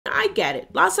I get it.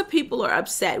 Lots of people are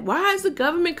upset. Why is the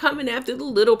government coming after the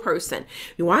little person?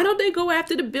 Why don't they go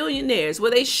after the billionaires? Well,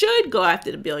 they should go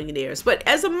after the billionaires. But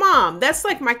as a mom, that's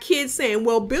like my kids saying,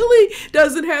 well, Billy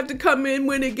doesn't have to come in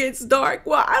when it gets dark.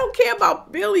 Well, I don't care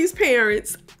about Billy's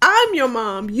parents. I'm your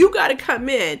mom. You got to come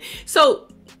in. So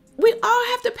we all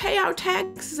have to pay our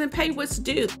taxes and pay what's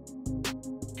due.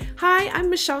 Hi, I'm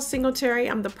Michelle Singletary.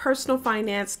 I'm the personal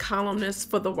finance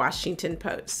columnist for the Washington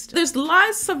Post. There's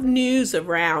lots of news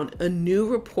around a new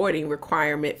reporting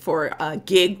requirement for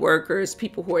gig workers,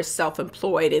 people who are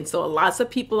self-employed. And so lots of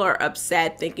people are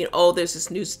upset thinking, oh, there's this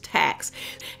new tax.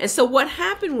 And so what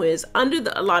happened was under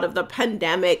a lot of the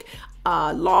pandemic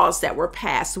laws that were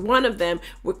passed, one of them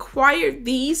required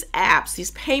these apps,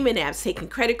 these payment apps, taking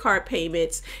credit card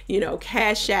payments,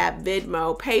 Cash App,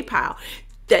 Venmo, PayPal,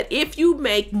 that if you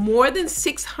make more than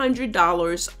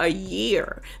 $600 a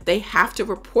year, they have to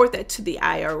report that to the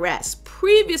IRS.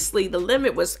 Previously, the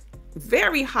limit was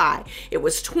very high. It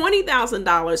was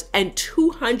 $20,000 and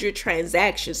 200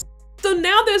 transactions. So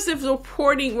now there's this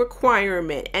reporting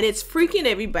requirement, and it's freaking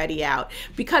everybody out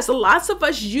because lots of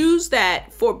us use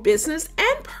that for business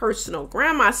and personal.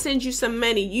 Grandma sends you some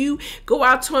money. You go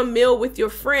out to a meal with your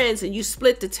friends and you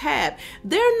split the tab.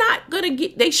 They're not going to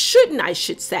get, they shouldn't, I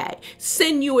should say,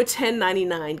 send you a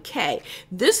 1099-K.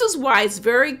 This is why it's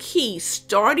very key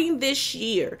starting this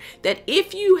year that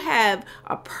if you have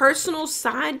a personal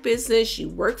side business, you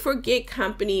work for a gig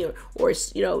company or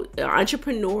an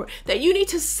entrepreneur, that you need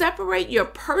to separate your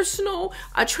personal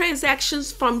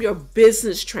transactions from your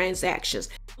business transactions.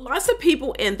 Lots of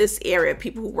people in this area,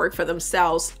 people who work for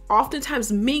themselves,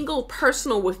 oftentimes mingle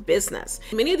personal with business.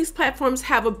 Many of these platforms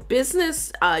have a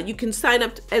business. You can sign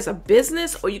up as a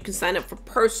business or you can sign up for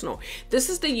personal. This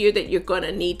is the year that you're going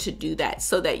to need to do that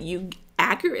so that you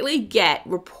accurately get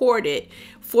reported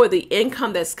for the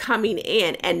income that's coming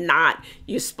in and not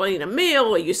you're splitting a meal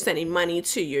or you're sending money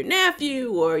to your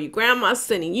nephew or your grandma's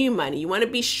sending you money. You want to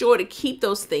be sure to keep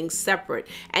those things separate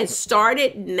and start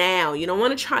it now. You don't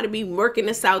want to try to be working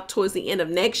this out towards the end of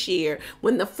next year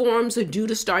when the forms are due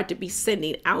to start to be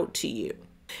sending out to you.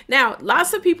 Now,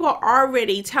 lots of people are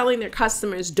already telling their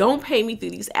customers, don't pay me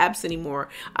through these apps anymore.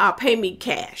 Pay me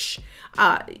cash.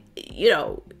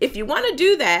 If you want to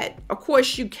do that, of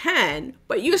course you can,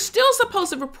 but you're still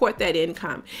supposed to report that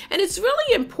income. And it's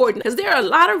really important because there are a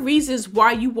lot of reasons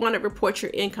why you want to report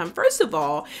your income. First of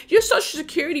all, your Social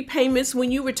Security payments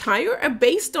when you retire are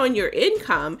based on your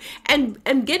income and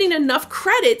getting enough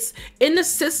credits in the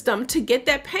system to get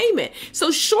that payment.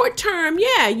 So short term,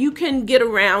 yeah, you can get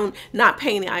around not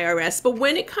paying the IRS, but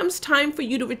when it comes time for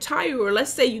you to retire, or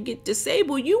let's say you get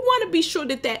disabled, you want to be sure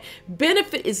that that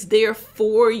benefit is there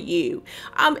for you.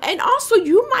 And also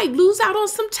you might lose out on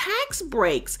some tax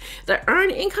breaks, the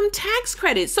earned income tax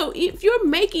credit. So if you're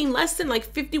making less than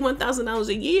like $51,000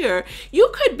 a year,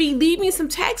 you could be leaving some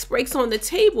tax breaks on the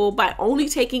table by only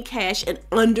taking cash and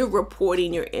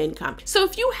under-reporting your income. So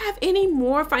if you have any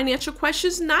more financial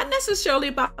questions, not necessarily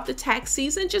about the tax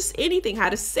season, just anything, how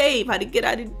to save, how to get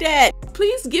out of debt,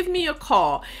 please give me a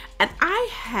call. And I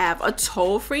have a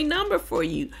toll-free number for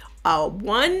you,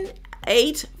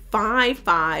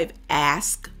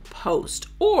 1-855-ASK-POST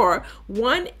or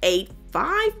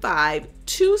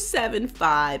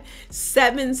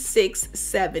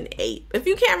 1-855-275-7678. If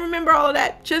you can't remember all of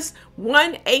that, just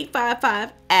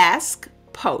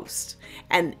 1-855-ASK-POST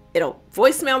and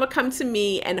voicemail will come to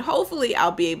me and hopefully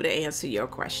I'll be able to answer your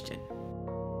question.